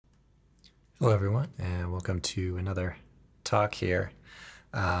Hello, everyone, and welcome to another talk here.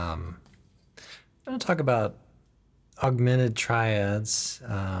 I'm going to talk about augmented triads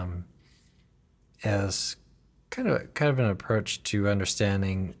as kind of an approach to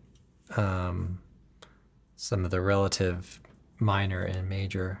understanding some of the relative minor and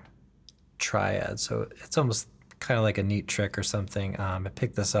major triads. So it's almost kind of like a neat trick or something. I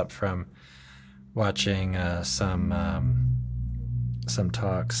picked this up from watching some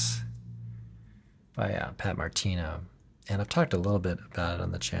talks by Pat Martino, and I've talked a little bit about it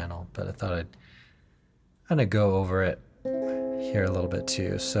on the channel, but I thought I'd kind of go over it here a little bit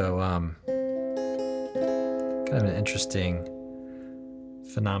too. So, kind of an interesting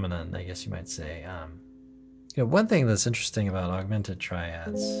phenomenon, I guess you might say. One thing that's interesting about augmented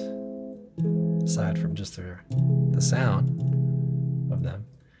triads, aside from just the sound of them,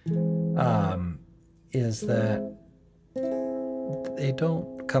 is that they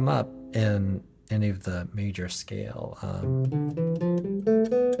don't come up in any of the major scale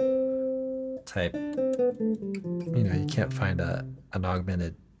type. You can't find an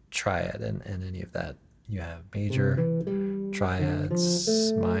augmented triad in any of that. You have major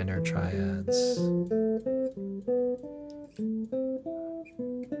triads, minor triads, and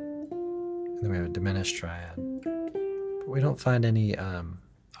then we have a diminished triad. But we don't find any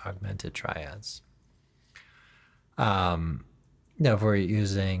augmented triads. Now, if we're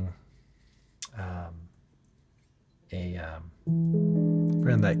using we're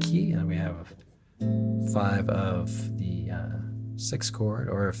in that key, and we have 5 of the 6 chord,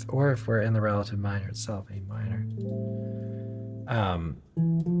 or if we're in the relative minor itself, A minor.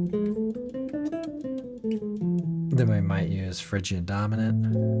 Then we might use Phrygian dominant,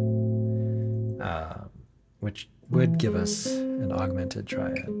 which would give us an augmented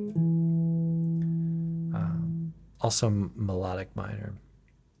triad. Also melodic minor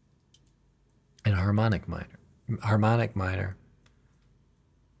and harmonic minor,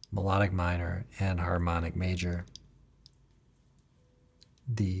 melodic minor, and harmonic major.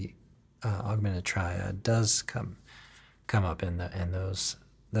 The augmented triad does come up in those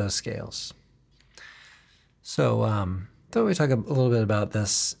scales. So thought we'd talk a little bit about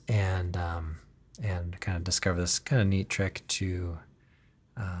this and kind of discover this kind of neat trick to.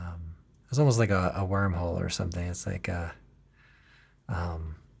 It's almost like a wormhole or something. It's like a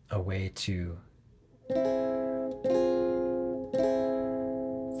way to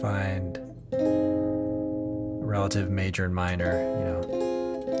find relative major and minor,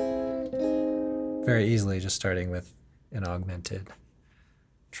 very easily, just starting with an augmented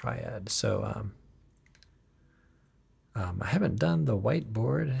triad. So I haven't done the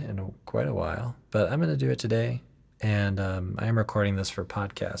whiteboard in quite a while, but I'm going to do it today. And I am recording this for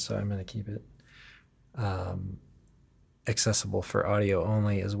podcast, so I'm going to keep it accessible for audio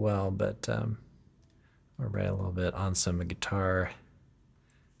only as well. But we'll write a little bit on some guitar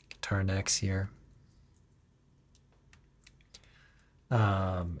necks here.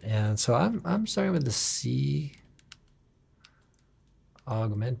 And so I'm starting with the C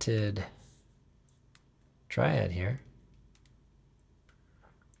augmented triad here.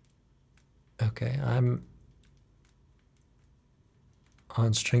 Okay, I'm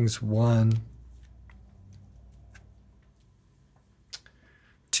on strings 1,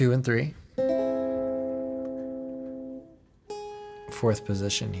 2, and 3. 4th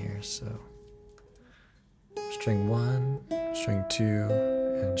position here, so string 1, string 2,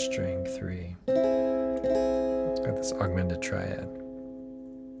 and string 3. It's got this augmented triad.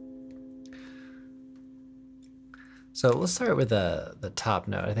 So let's start with the top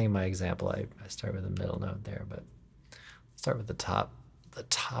note. I think in my example I start with the middle note there, but let's start with the top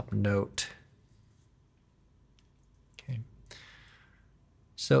note. Okay.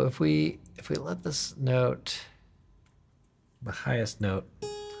 So if we let this note, the highest note,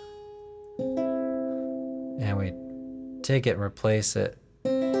 and we take it and replace it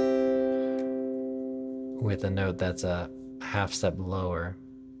with a note that's a half step lower,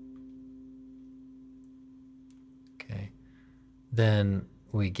 okay, then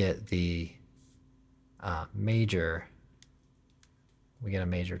we get the major. We get a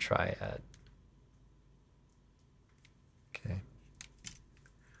major triad. Okay.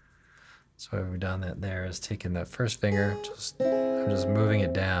 So what we've done that there is taken that first finger, I'm just moving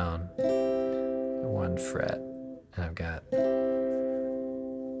it down 1 fret, and I've got the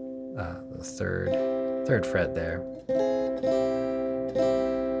third fret there.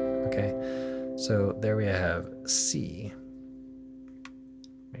 Okay. So there we have C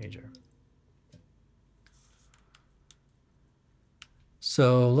major.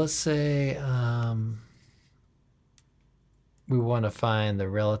 So let's say we want to find the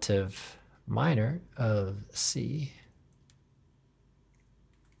relative minor of C.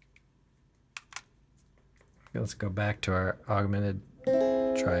 Let's go back to our augmented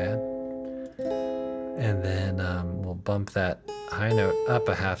triad. And then we'll bump that high note up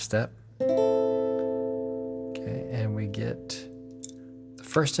a half step. Okay, and we get the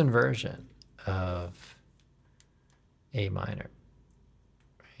first inversion of A minor.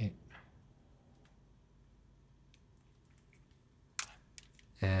 Right?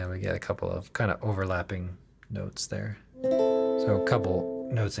 And we get a couple of kind of overlapping notes there. So a couple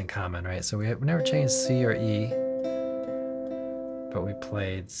notes in common, right? So we never changed C or E, but we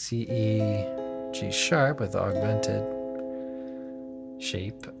played C, E, G sharp with the augmented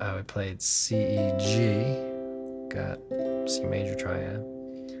shape. We played C, E, G, got C major triad,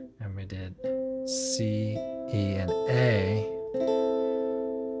 and we did C, E, and A.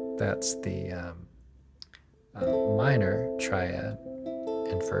 That's the minor triad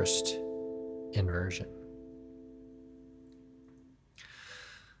in first inversion.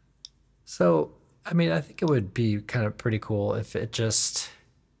 So, I mean, I think it would be kind of pretty cool if it just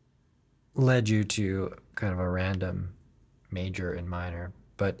led you to kind of a random major and minor,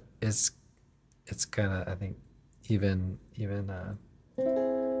 but it's kind of, I think, even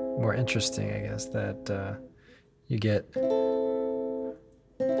more interesting, I guess, that you get the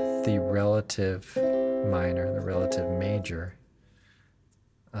relative minor, the relative major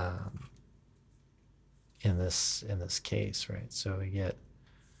in this case, right? So we get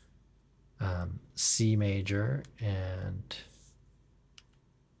C major and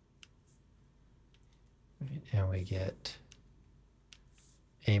we get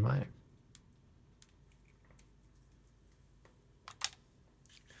A minor.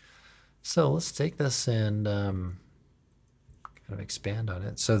 So let's take this and kind of expand on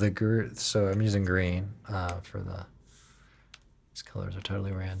it. So so I'm using green for these colors are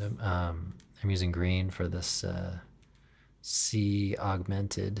totally random. I'm using green for this C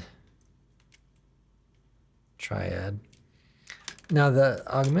augmented triad. Now the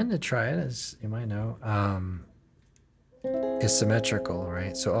augmented triad, as you might know, is symmetrical,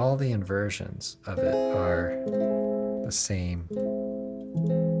 right? So all the inversions of it are the same,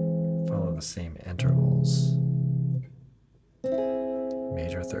 follow the same intervals,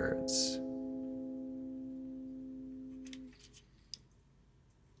 major thirds.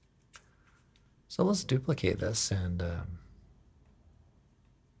 So let's duplicate this and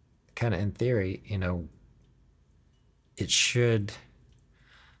kind of in theory, you know, it should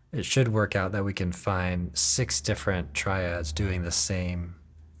work out that we can find 6 different triads doing the same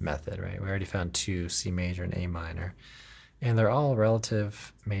method, right? We already found 2, C major and A minor, and they're all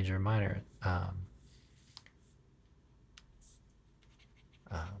relative major minor kind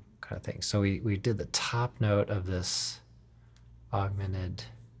of thing. So we did the top note of this augmented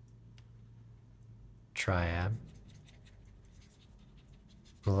triad.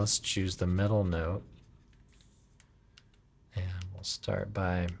 Well, let's choose the middle note. And we'll start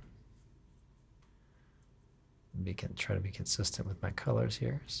by try to be consistent with my colors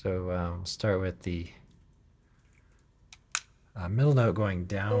here. So we'll start with the middle note going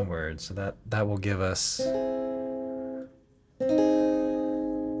downward. So that will give us the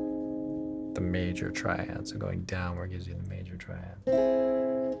major triad. So going downward gives you the major triad.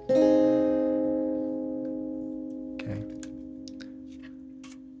 Okay.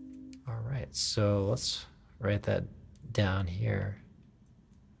 All right. So let's write that down here.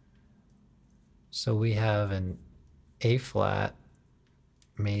 So we have an A flat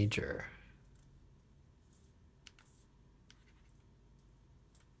major.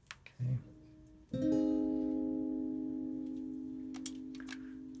 Okay.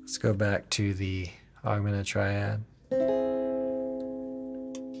 Let's go back to the augmented triad.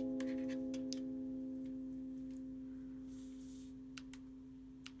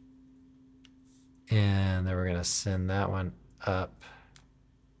 And then we're going to send that one up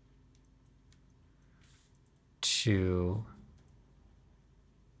to,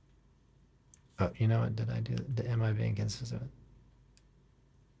 oh, you know what, am I being consistent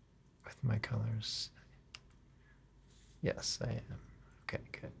with my colors? Yes, I am. Okay,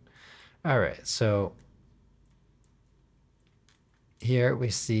 good. All right, so here we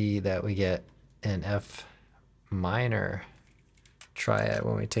see that we get an F minor triad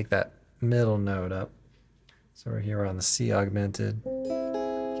when we take that middle note up. So we're here on the C augmented.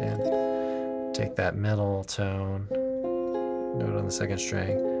 Again, take that middle tone, note on the second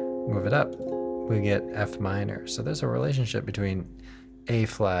string, move it up, we get F minor. So there's a relationship between A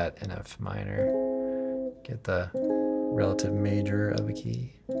flat and F minor. Get the relative major of a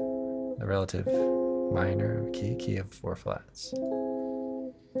key, the relative minor of a key of 4 flats.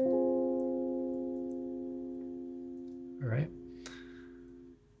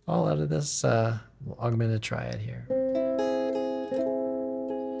 all out of this augmented triad here.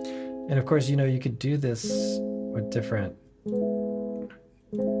 And of course, you could do this with different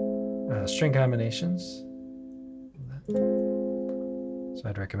string combinations. So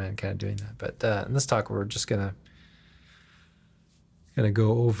I'd recommend kind of doing that. But in this talk, we're just gonna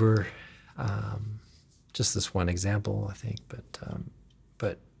go over just this one example, I think,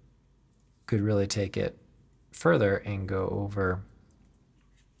 but could really take it further and go over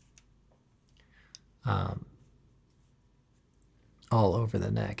all over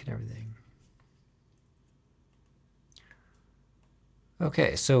the neck and everything.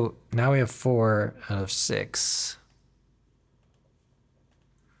 Okay, so now we have 4 out of 6.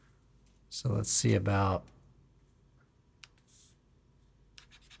 So let's see about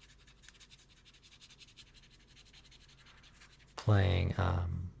playing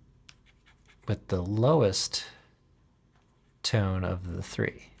with the lowest tone of the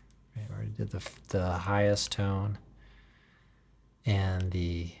 3. Right? We already did the highest tone and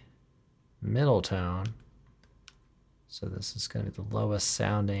the middle tone. So this is going to be the lowest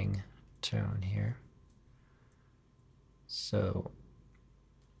sounding tone here. So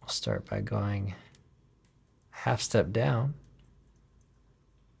we'll start by going half step down.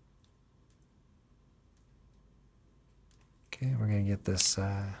 Okay, we're going to get this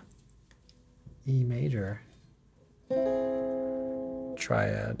E major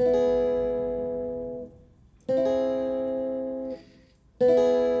triad.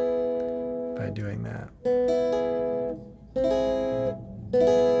 By doing that.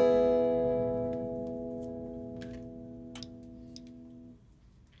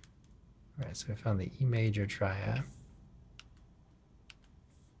 All right, so we found the E major triad.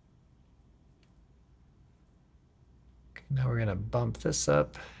 Okay, now we're going to bump this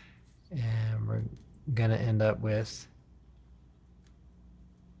up, and we're going to end up with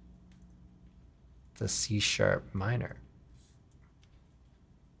the C sharp minor.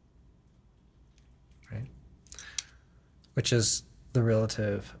 Right? Which is the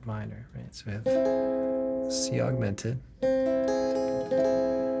relative minor, right? So we have C augmented, and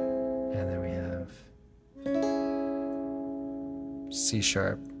then we have C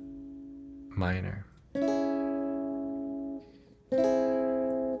sharp minor.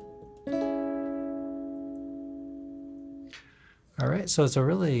 All right, so it's a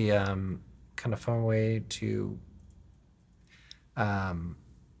really kind of fun way to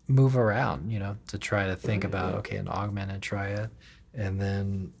move around, to try to think about, okay, an augmented triad, and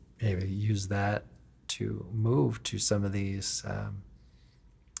then maybe use that to move to some of these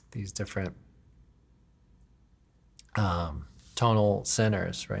different tonal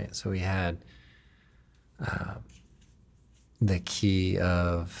centers, right? So we had the key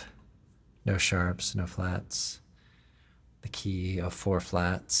of no sharps, no flats, the key of 4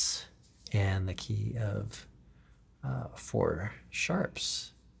 flats, and the key of 4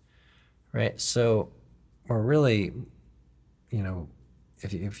 sharps, right? So we're really,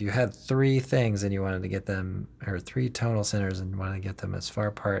 if you had 3 things and you wanted to get them, or 3 tonal centers and you wanted to get them as far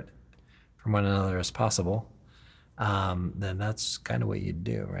apart from one another as possible, then that's kind of what you'd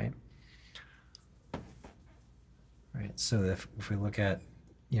do, right? Right. So if we look at,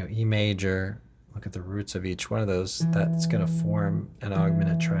 E major, look at the roots of each one of those, that's going to form an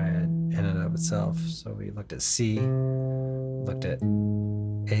augmented triad in and of itself. So we looked at C, looked at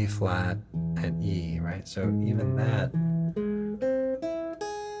A flat, and E, right? So even that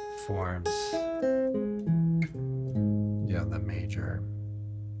forms, the major,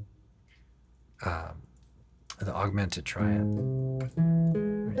 the augmented triad,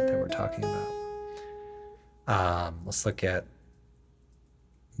 right, that we're talking about. Let's look at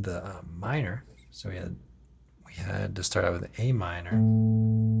the minor. So we had to start out with A minor,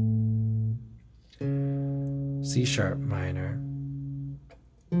 C sharp minor,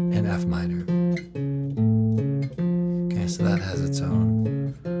 and F minor. Okay, so that has its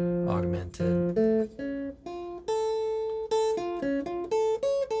own augmented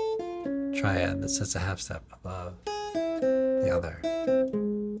triad that sits a half step above the other.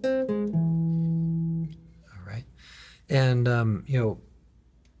 All right, and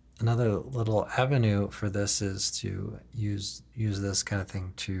another little avenue for this is to use this kind of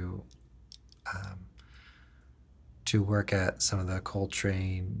thing to work at some of the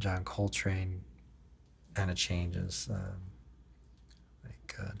John Coltrane kind of changes,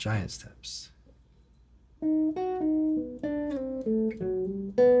 like giant steps.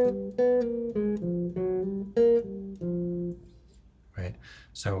 Right,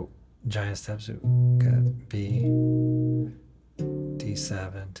 so giant steps got B,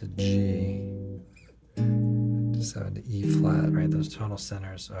 D7 to G, to So into E flat, right? Those tonal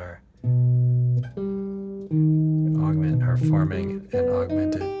centers are forming an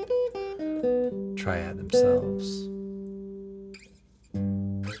augmented triad themselves.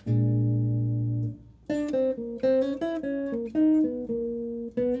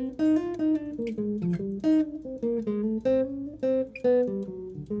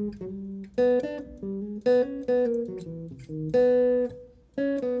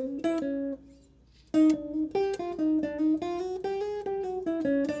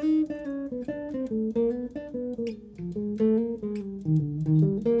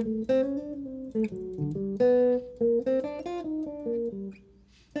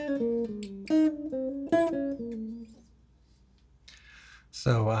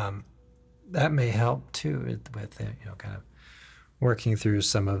 So that may help too with kind of working through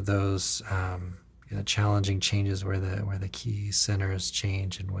some of those challenging changes where the key centers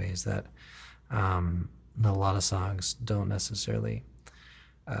change in ways that a lot of songs don't necessarily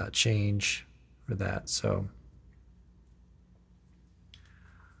change for that. So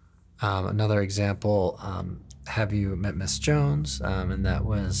another example, Have You Met Miss Jones? And that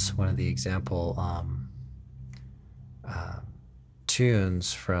was one of the example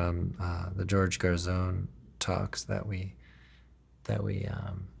tunes from the George Garzone talks that we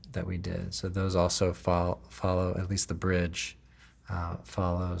did. So those also follow, at least the bridge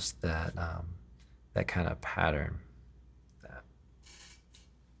follows that kind of pattern.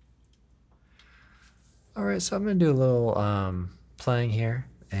 All right, so I'm gonna do a little playing here,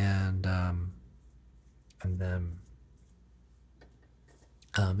 and then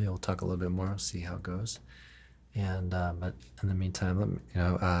maybe we'll talk a little bit more, see how it goes. And but in the meantime, let me,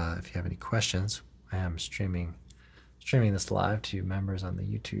 if you have any questions, I am streaming this live to members on the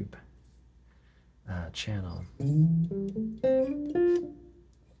YouTube channel.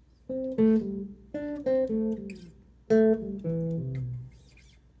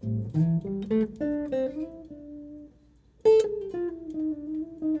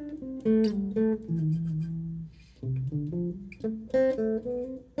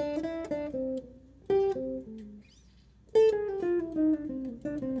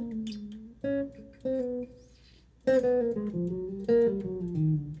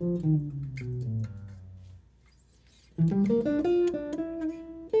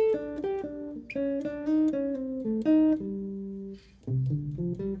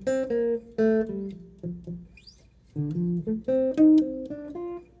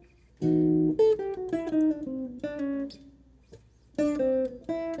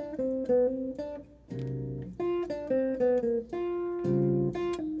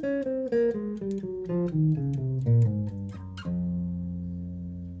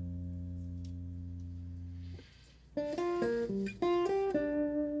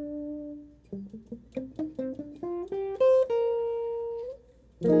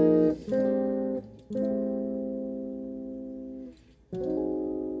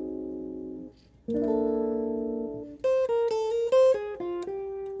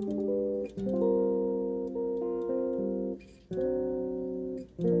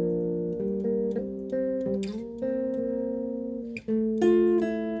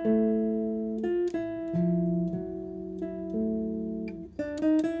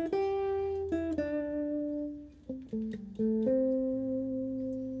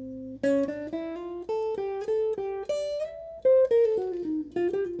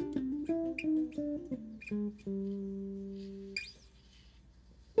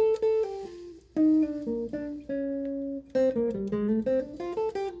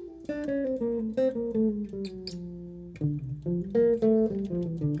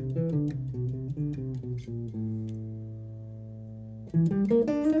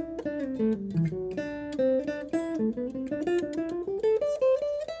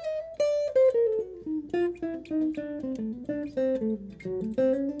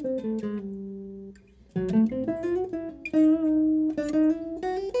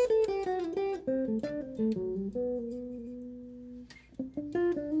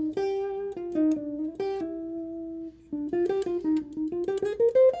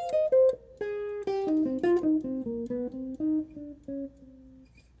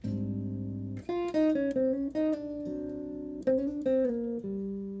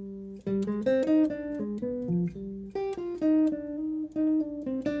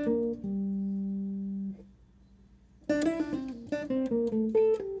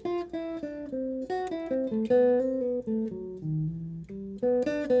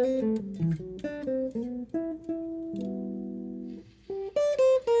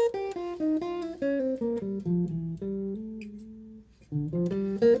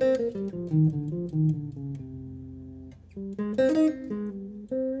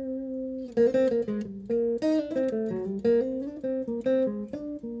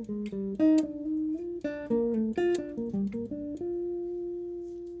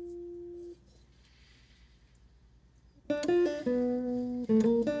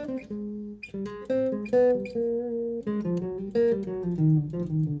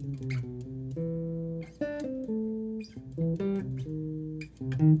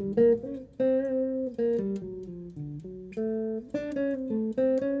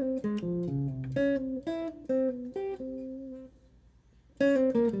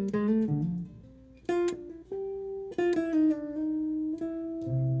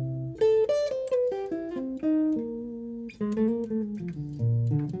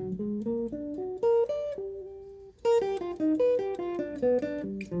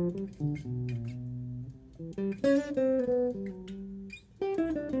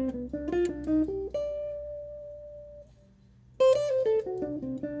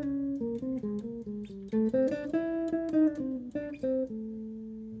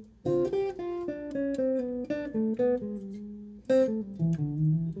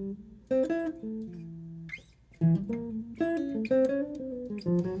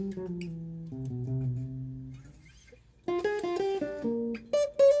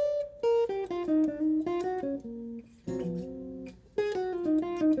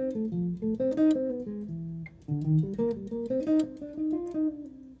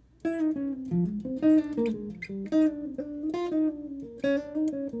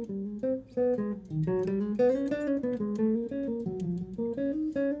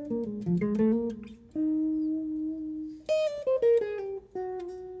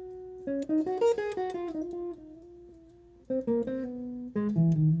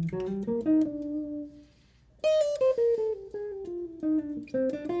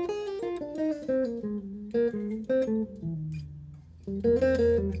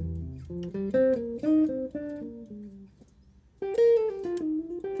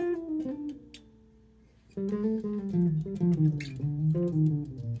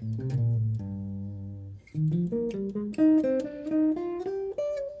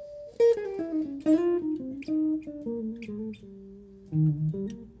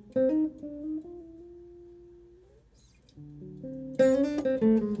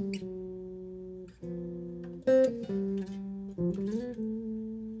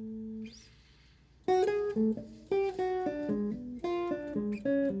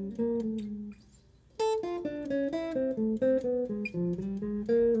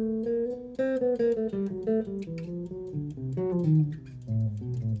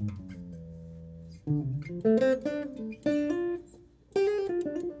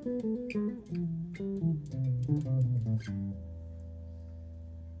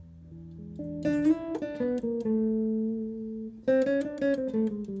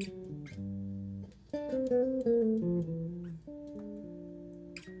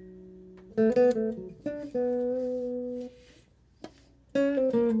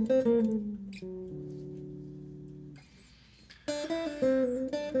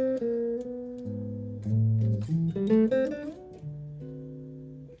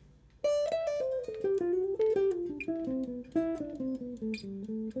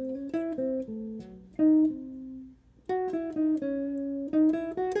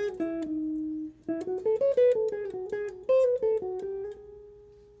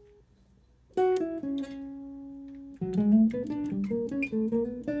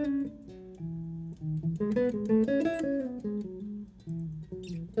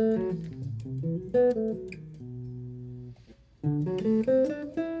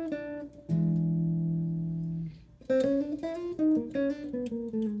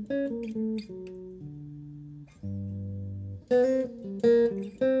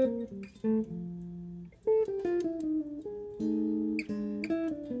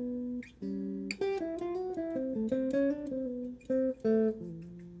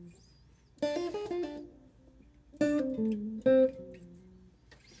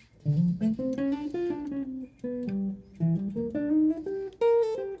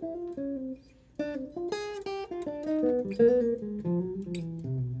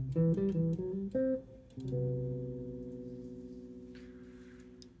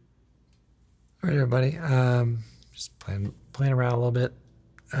 All right, everybody. Just playing around a little bit,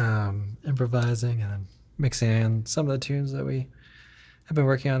 improvising, and then mixing in some of the tunes that we have been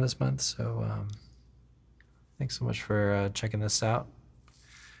working on this month. So thanks so much for checking this out.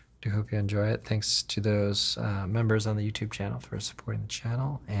 Do hope you enjoy it. Thanks to those members on the YouTube channel for supporting the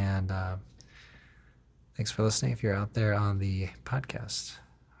channel, and thanks for listening if you're out there on the podcast.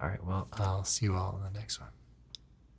 All right, well, I'll see you all in the next one.